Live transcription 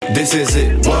This is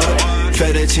it, what?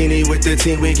 Fettuccine with the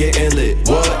team, we getting lit.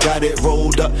 What? Got it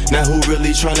rolled up, now who really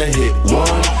tryna hit?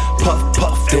 One, puff,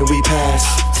 puff, then we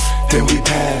pass. Then we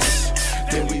pass.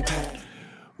 Then we pass.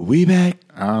 We back.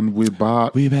 And we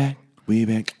back. We back. We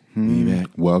back. We back.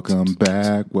 Welcome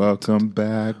back. Welcome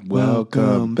back.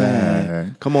 Welcome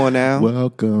back. Come on now.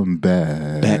 Welcome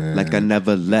back. Back like I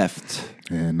never left.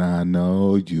 And I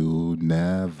know you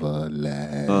never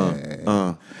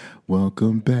left.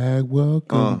 Welcome back.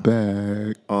 Welcome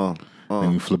back.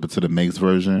 Then you flip it to the Makes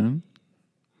version.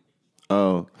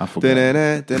 Oh, I forgot.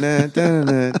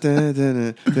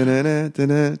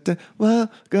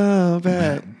 Welcome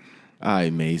back. All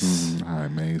right, Mace. All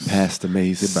right, Mace. Pass the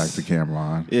Mace. Get back to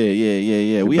Cameron.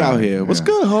 Yeah. We out here. What's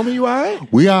good, homie? You all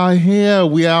right? We out here.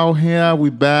 We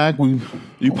back.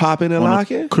 You popping and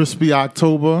locking? Crispy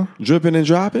October. Dripping and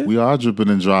dropping? We are dripping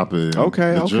and dropping.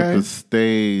 Okay. The drip is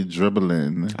stay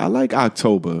dribbling. I like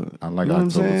October. I like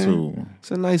October too.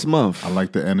 It's a nice month. I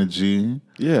like the energy.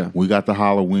 Yeah. We got the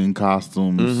Halloween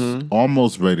costumes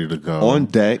almost ready to go. On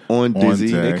deck, on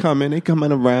dizzy. deck. They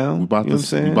coming around. We about you know what I'm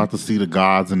saying? We about to see the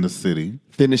gods in the city.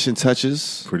 Finishing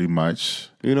touches. Pretty much.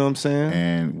 You know what I'm saying?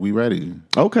 And we ready.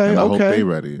 Okay, and I okay. hope they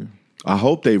ready. I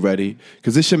hope they ready.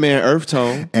 Because it's your man Earth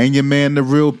Tone. And your man, the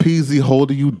real Peasy,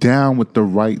 holding you down with the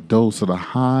right dose of the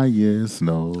highest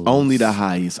notes. Only the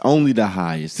highest. Only the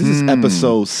highest. This is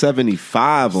episode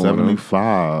 75 on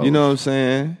 75. You know what I'm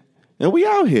saying? And we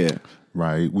out here.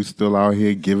 Right. We still out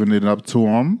here giving it up to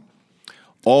them.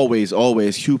 Always.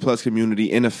 Q Plus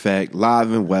community in effect,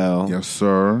 live and well. Yes,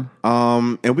 sir.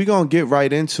 And we're going to get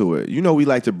right into it. You know we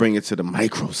like to bring it to the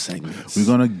micro segments. We're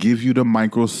going to give you the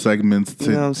micro segments today.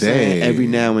 You know what I'm saying? Every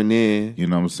now and then. You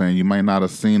know what I'm saying? You might not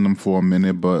have seen them for a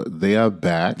minute, but they are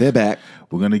back. They're back.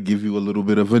 We're going to give you a little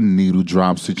bit of a needle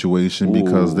drop situation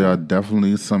because there are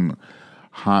definitely some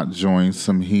hot joints,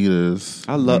 some heaters.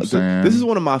 I love this. Is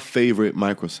one of my favorite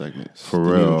micro segments. For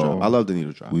real. I love the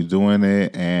needle drop. We're doing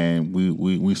it, and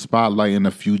we spotlighting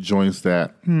a few joints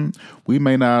that we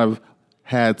may not have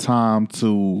had time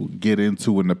to get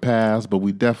into in the past, but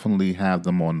we definitely have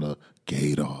them on the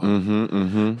gator.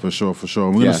 For sure.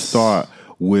 We're going to start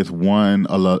with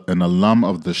an alum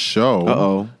of the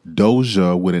show,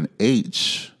 Doja with an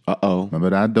H. Remember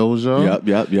that,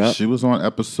 Doja? Yep. She was on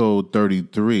episode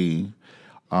 33.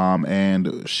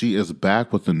 And she is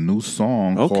back with a new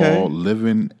song called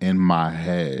Living in My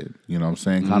Head. You know what I'm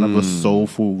saying? Kind of a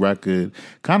soulful record,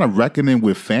 kind of reckoning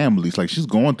with families. Like, she's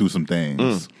going through some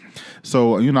things.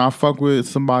 So, you know, I fuck with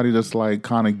somebody that's like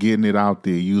kind of getting it out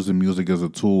there, using music as a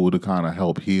tool to kind of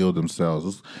help heal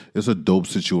themselves. It's a dope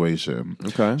situation.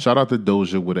 Okay. Shout out to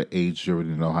Doja with an H. You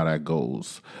already know how that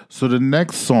goes. So the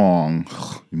next song,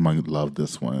 you might love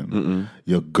this one.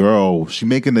 Your girl, she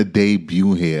making a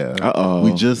debut here.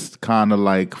 We just kind of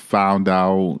like found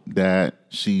out that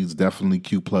she's definitely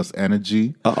Q Plus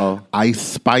energy. Ice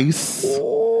Spice.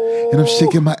 And I'm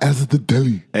shaking my ass at the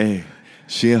deli. Hey.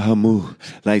 She in her mood.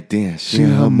 Like, damn, she in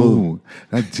her mood.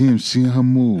 Like, damn, she in her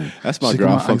mood. That's my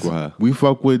girl. I fuck with her. We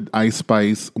fuck with Ice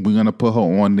Spice. We're going to put her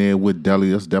on there with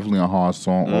Deli. It's definitely a hard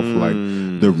song off, like,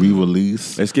 the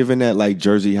re-release. It's giving that, like,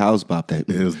 Jersey House bop. That.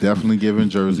 It's definitely giving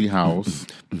Jersey House.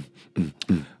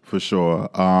 For sure.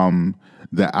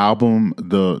 The album,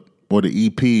 the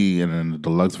EP, and then the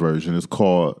deluxe version is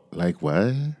called, like,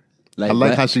 what? Like I like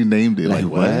what? how she named it. Like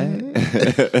what?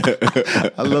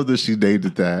 I love that she named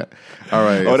it that. All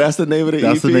right. Oh, that's the name of the EP?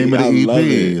 That's the name of the EP. Love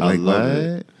it. Like, I love what?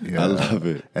 it. Yeah. I love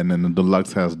it. And then the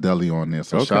deluxe has Deli on there.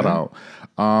 So shout out.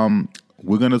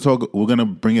 We're gonna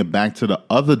bring it back to the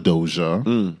other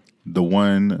Doja, the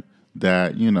one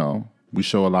that, you know, we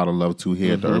show a lot of love to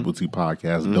here at the Herbal Tea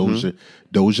Podcast,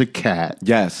 Doja Cat.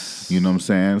 Yes. You know what I'm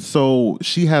saying? So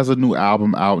she has a new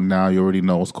album out now. You already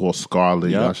know it's called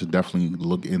Scarlet. Yep. Y'all should definitely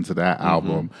look into that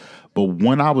album. But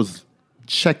when I was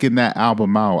checking that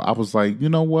album out, I was like, you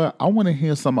know what? I want to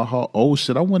hear some of her old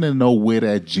shit. I want to know where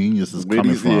that genius is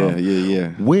coming from.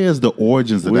 Yeah. Where's the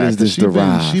origins of Where that? is this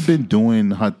derived? She been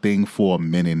doing her thing for a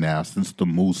minute now, since the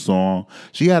Moo song.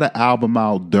 She had an album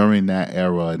out during that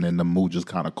era, and then the Moo just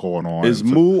kind of caught on. Is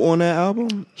Moo on that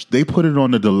album? They put it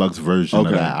on the deluxe version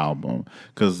of that album.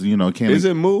 Because, you know, Is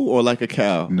it Moo or like a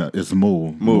cow? No, it's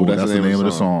Moo. Moo, that's the name of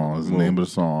the song. It's the name of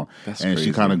the song. That's and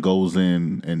crazy. she kind of goes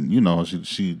in and, you know,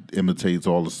 she imitates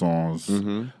all the songs.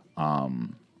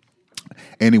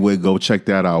 Anyway, go check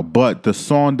that out. But the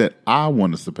song that I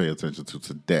want us to pay attention to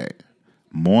today,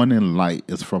 Morning Light,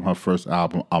 is from her first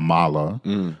album,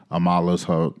 Amala. Amala is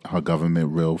her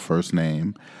government real first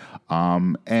name.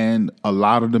 And a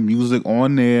lot of the music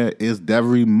on there is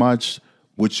very much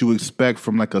what you expect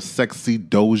from like a sexy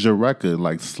Doja record,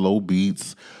 like slow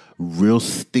beats, real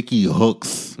sticky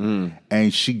hooks,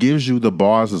 and she gives you the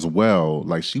bars as well.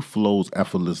 Like she flows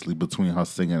effortlessly between her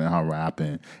singing and her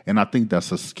rapping, and I think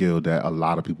that's a skill that a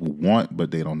lot of people want,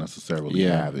 but they don't necessarily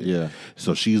have it. Yeah.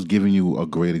 So she's giving you a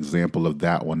great example of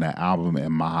that on that album,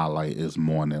 and my highlight is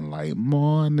Morning Light,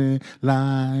 Morning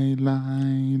Light,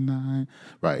 Light.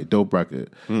 Right, dope record.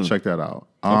 Check that out.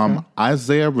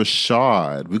 Isaiah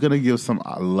Rashad. We're gonna give some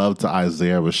love to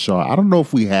Isaiah Rashad. I don't know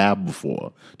if we have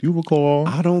before. Do you recall?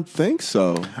 I don't think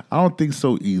so. I don't think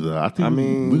so either. I think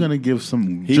we're gonna give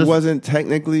some. He wasn't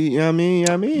technically, I mean,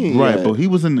 right, yeah. but he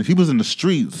was in the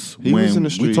streets. He was in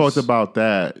the streets. We talked about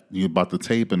that, about the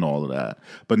tape and all of that.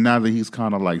 But now that he's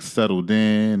kind of like settled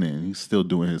in and he's still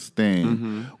doing his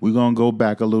thing, we're gonna go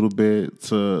back a little bit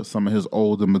to some of his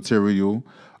older material.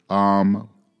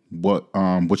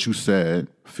 What you said,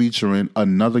 featuring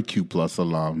another Q Plus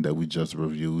alum that we just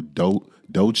reviewed,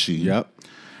 Doechii. Yep.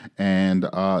 And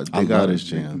I love this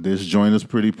jam. This joint is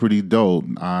pretty dope,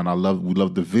 and we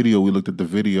love the video. We looked at the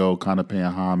video, kind of paying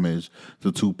homage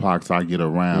to Tupac's "I Get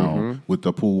Around" with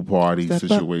the pool party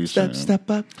situation.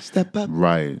 Step up.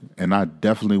 Right, and I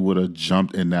definitely would have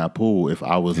jumped in that pool if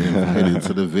I was invited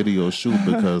to the video shoot,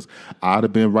 because I'd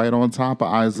have been right on top of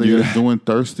Isaiah doing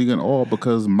Thirsty and all,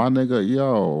 because my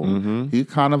nigga, he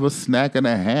kind of a snack and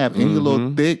a half, and he a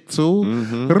little thick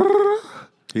too.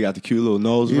 He got the cute little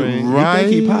nose ring. Right.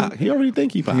 He already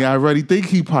think he pop. Yeah, I already think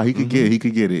he pop. He could get it. He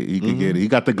could get it. He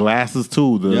got the glasses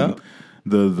too. The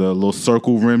little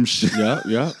circle rim shit.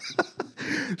 Yeah.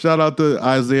 Shout out to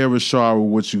Isaiah Rashad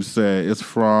with What You Said. It's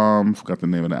from, forgot the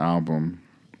name of the album.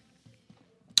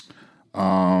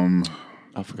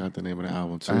 I forgot the name of the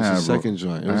album too. It's the second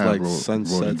joint. It was like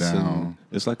Sunsets.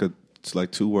 It's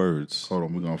like 2 words. Hold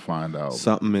on, we're gonna find out.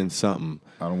 Something and something.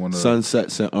 I don't want to.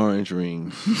 Sunsets and orange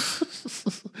rings.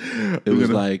 It was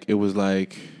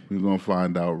like. We're gonna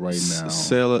find out right now.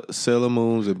 Sailor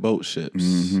moons and boat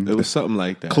ships. It was something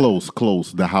like that.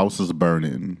 Close. The house is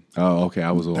burning. Oh, okay.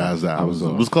 I was on.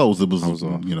 It was close. It was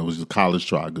it was just college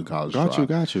try. Good college try.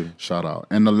 Got you. Shout out.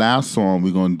 And the last song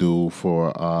we're gonna do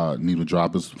for Needle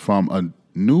Drop is from a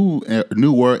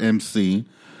newer MC.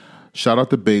 Shout out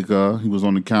to Baker. He was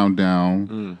on the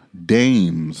countdown.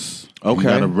 Dames. Okay. He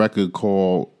got a record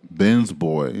called Ben's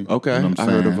Boy. Okay. You know what I'm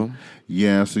I heard saying? of him.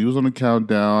 Yeah, so he was on the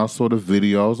countdown. I saw the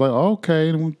video. I was like,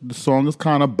 okay, the song is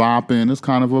kind of bopping. It's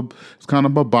kind of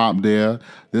a bop there.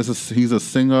 He's a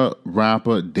singer,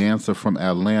 rapper, dancer from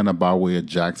Atlanta by way of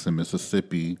Jackson,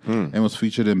 Mississippi, and was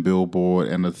featured in Billboard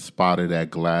and was spotted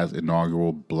at Glass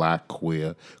inaugural Black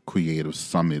Queer Creative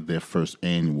Summit, their first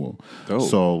annual. Dope.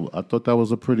 So I thought that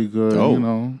was a pretty good,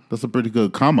 that's a pretty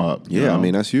good come up. Yeah, I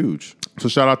mean, that's huge. So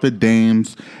shout out to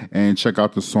Dames and check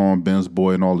out the song Ben's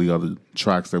Boy and all the other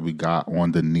tracks that we got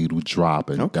on the Needle Drop.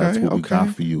 And that's what we got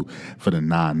for you for the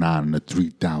 99 and the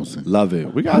 3000. Love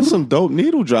it. We got some dope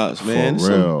needle drops, man. For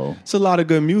real. It's a lot of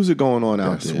good music going on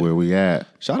out there. That's where we at.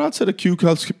 Shout out to the Q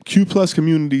Plus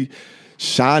community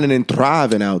shining and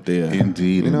thriving out there.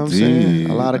 Indeed, you know what I'm saying?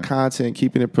 A lot of content,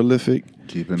 keeping it prolific,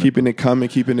 keeping it coming,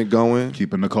 keeping it going.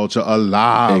 Keeping the culture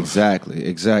alive.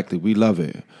 Exactly. We love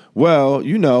it. Well,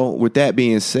 with that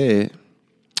being said,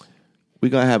 we're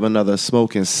going to have another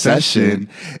smoking session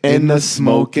in the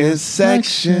smoking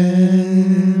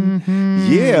section.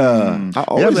 Yeah. I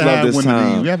always love this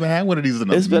time. We haven't had one of these in a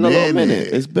minute. It's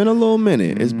been a little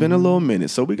minute.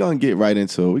 So we're going to get right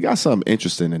into it. We got something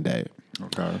interesting today.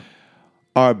 Okay.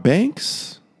 Are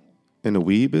banks in the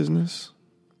weed business?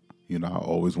 I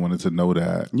always wanted to know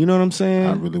that. You know what I'm saying?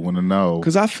 I really want to know.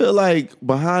 Because I feel like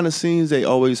behind the scenes, they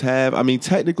always have. I mean,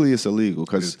 technically, it's illegal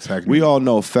because we all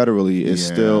know federally it's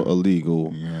still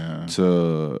illegal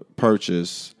to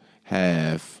purchase,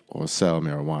 have, or sell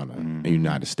marijuana in the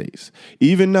United States.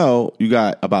 Even though you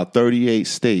got about 38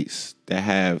 states that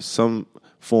have some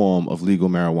form of legal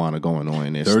marijuana going on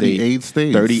in their 38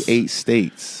 states? 38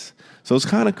 states. So it's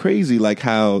kind of crazy like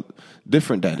how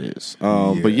different that is.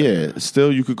 But yeah,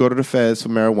 still you could go to the feds for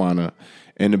marijuana,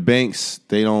 and the banks,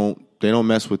 they don't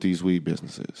mess with these weed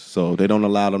businesses. So they don't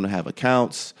allow them to have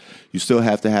accounts. You still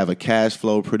have to have a cash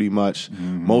flow pretty much.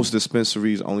 Most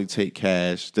dispensaries only take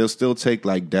cash. They'll still take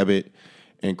like debit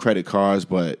and credit cards,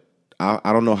 but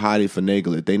I don't know how they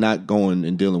finagle it. They're not going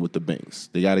and dealing with the banks.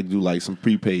 They got to do like some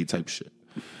prepaid type shit.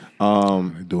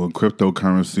 Doing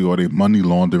cryptocurrency or they money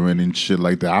laundering and shit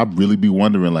like that. I'd really be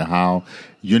wondering like how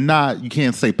you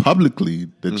can't say publicly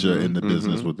that you're in the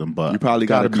business with them, but you probably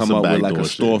got to come up with like a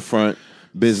storefront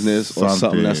business or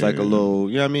something that's like a little,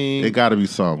 you know what I mean? It got to be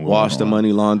something. Wash the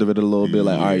money, launder it a little bit.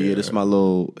 Like, all right, this is my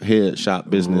little head shop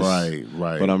business.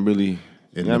 Right. But I'm really,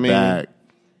 in the back.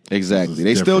 Exactly.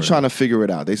 They still trying to figure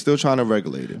it out. They still trying to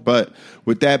regulate it. But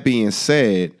with that being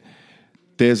said,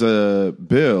 there's a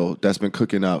bill that's been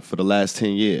cooking up for the last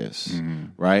 10 years,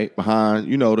 right?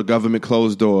 Behind, the government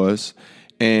closed doors.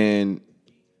 And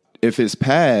if it's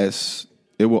passed,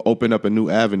 it will open up a new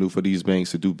avenue for these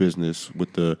banks to do business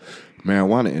with the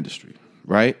marijuana industry,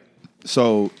 right?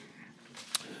 So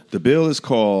the bill is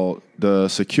called the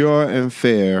Secure and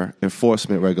Fair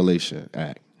Enforcement Regulation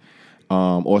Act.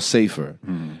 Or SAFER.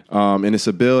 And it's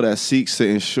a bill that seeks to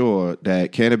ensure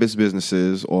that cannabis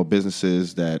businesses or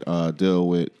businesses that deal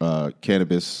with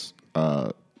cannabis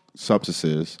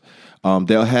substances,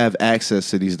 they'll have access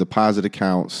to these deposit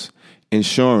accounts,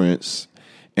 insurance,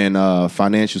 and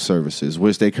financial services,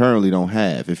 which they currently don't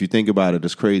have. If you think about it,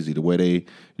 it's crazy the way they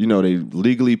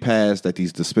legally passed that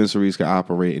these dispensaries can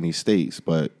operate in these states,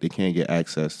 but they can't get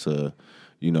access to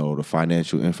the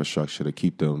financial infrastructure to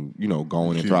keep them,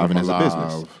 going and thriving as a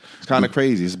business. It's kind of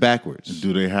crazy. It's backwards.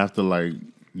 Do they have to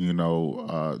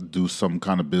do some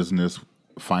kind of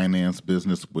finance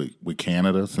business with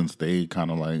Canada, since they kind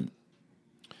of like?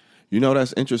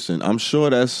 That's interesting. I'm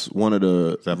sure that's one of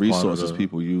the resources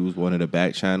people use, one of the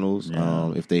back channels,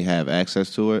 if they have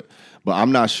access to it. But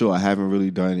I'm not sure. I haven't really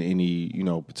done any,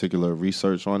 particular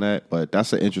research on that. But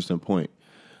that's an interesting point.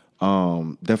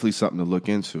 Definitely something to look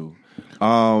into.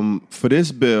 For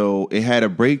this bill, it had a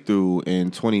breakthrough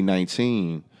in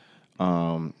 2019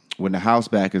 when the House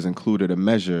backers included a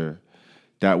measure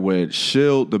that would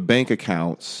shield the bank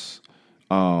accounts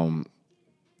from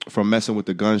messing with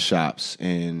the gun shops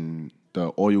and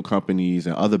the oil companies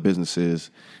and other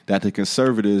businesses that the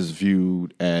conservatives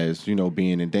viewed as,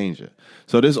 being in danger.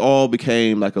 So this all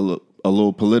became like a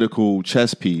little political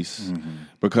chess piece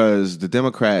because the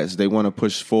Democrats, they want to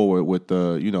push forward with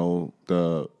the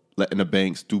letting the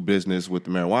banks do business with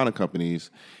the marijuana companies.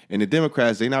 And the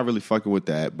Democrats, they're not really fucking with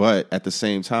that. But at the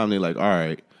same time, they're like, all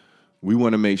right, we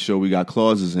want to make sure we got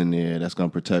clauses in there that's going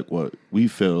to protect what we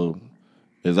feel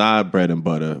is our bread and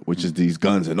butter, which is these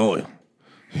guns and oil.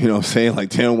 You know what I'm saying? Like,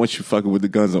 they don't want you fucking with the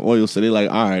guns and oil. So they're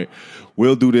like, all right,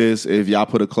 we'll do this if y'all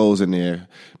put a clause in there,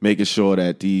 making sure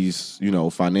that these,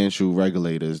 financial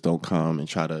regulators don't come and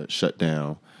try to shut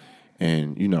down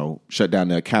and, shut down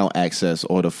the account access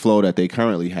or the flow that they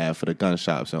currently have for the gun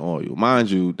shops and oil. Mind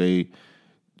you, they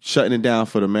shutting it down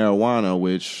for the marijuana,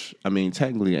 which,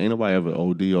 technically ain't nobody ever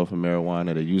OD off of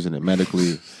marijuana. They're using it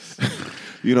medically.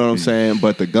 You know what I'm saying?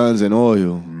 But the guns and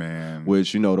oil, man,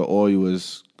 which, the oil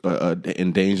is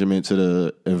endangerment to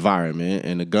the environment,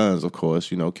 and the guns, of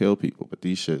course, kill people. But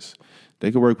these shits,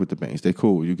 they can work with the banks. They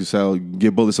cool. You can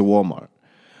get bullets at Walmart.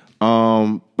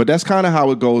 But that's kind of how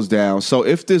it goes down. So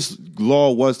if this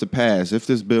law was to pass, if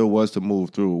this bill was to move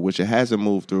through, which it hasn't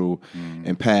moved through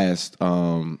and passed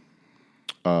to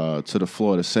the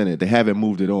floor of the Senate, they haven't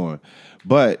moved it on.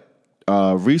 But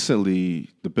recently,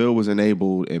 the bill was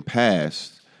enabled and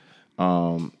passed.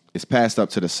 It's passed up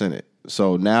to the Senate.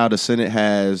 So now the Senate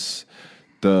has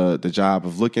the job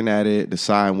of looking at it,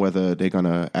 deciding whether they're going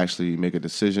to actually make a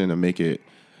decision and make it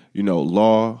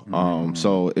law.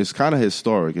 So it's kind of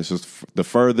historic. It's just the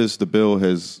furthest the bill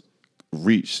has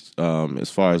reached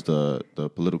as far as the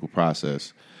political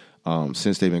process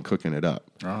since they've been cooking it up.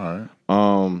 All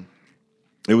right.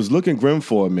 It was looking grim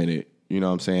for a minute,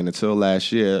 until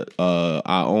last year,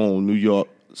 our own New York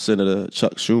Senator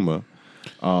Chuck Schumer,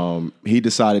 he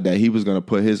decided that he was going to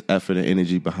put his effort and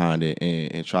energy behind it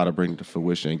and try to bring it to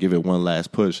fruition and give it one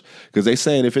last push. Because they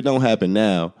saying if it don't happen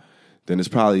now, then it's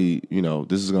probably,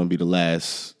 this is going to be the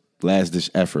last ditch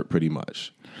effort pretty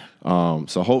much.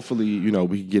 So hopefully,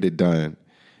 we can get it done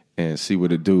and see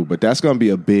what it do. But that's going to be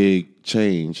a big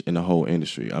change in the whole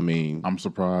industry. I'm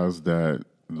surprised that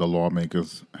the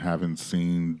lawmakers haven't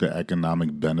seen the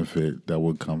economic benefit that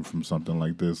would come from something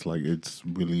like this. Like, it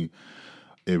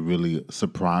really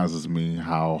surprises me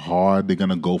how hard they're going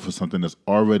to go for something that's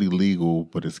already legal,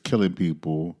 but it's killing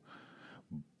people,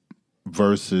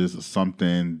 versus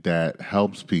something that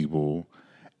helps people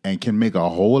and can make a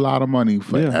whole lot of money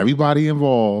for everybody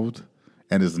involved,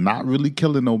 and is not really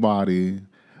killing nobody,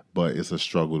 but it's a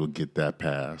struggle to get that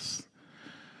passed.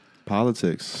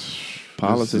 Politics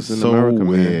in so America,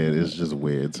 weird. man. It's just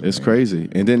weird to It's me. crazy.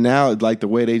 And then now, like, the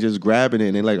way they just grabbing it,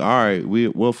 and they're like, all right,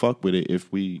 we'll fuck with it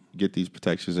if we get these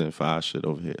protections and file shit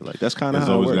over here. Like, that's kind of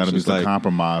how it works. There's always got to be some like,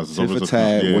 compromise. tit for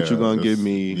tat, what you gonna give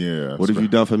me? Yeah. What have you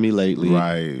done for me lately?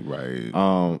 Right.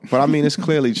 But it's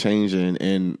clearly changing,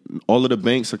 and all of the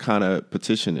banks are kind of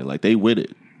petitioning. Like, they with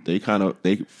it. They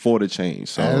for the change.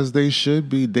 So. As they should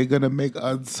be. They're going to make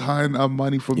a ton of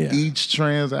money from each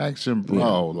transaction, bro.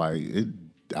 Yeah. Like,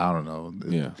 I don't know.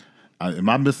 Yeah. Am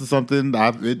I missing something?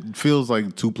 It feels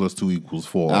like 2 + 2 =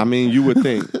 4. You would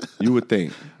think. You would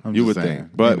think. I'm You just would saying.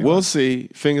 think. But Anyway. we'll see.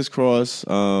 Fingers crossed.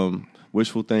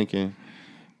 Wishful thinking.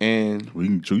 And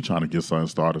we trying to get something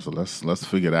started, so let's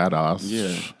figure that out.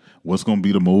 Yeah. What's gonna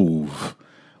be the move?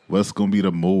 What's gonna be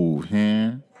the move?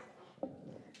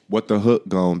 What the hook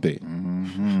gonna be?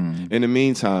 Mm-hmm. In the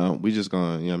meantime, we just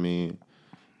gonna,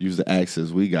 use the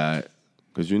access we got,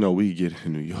 because we get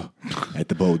in New York at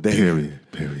the bodega.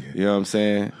 Period. You know what I'm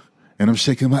saying? And I'm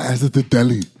shaking my ass at the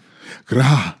deli.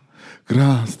 Gra,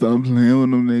 stop playing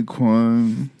with them,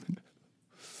 Naquan.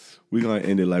 We gonna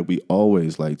end it like we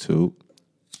always like to.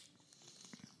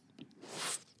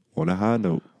 On a high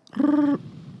note.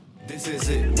 This is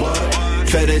it. What?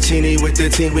 Fettuccine with the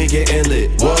team, we getting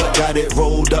lit. What? Got it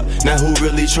rolled up. Now who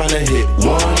really tryna hit?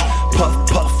 One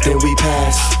puff, then we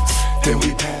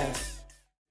pass.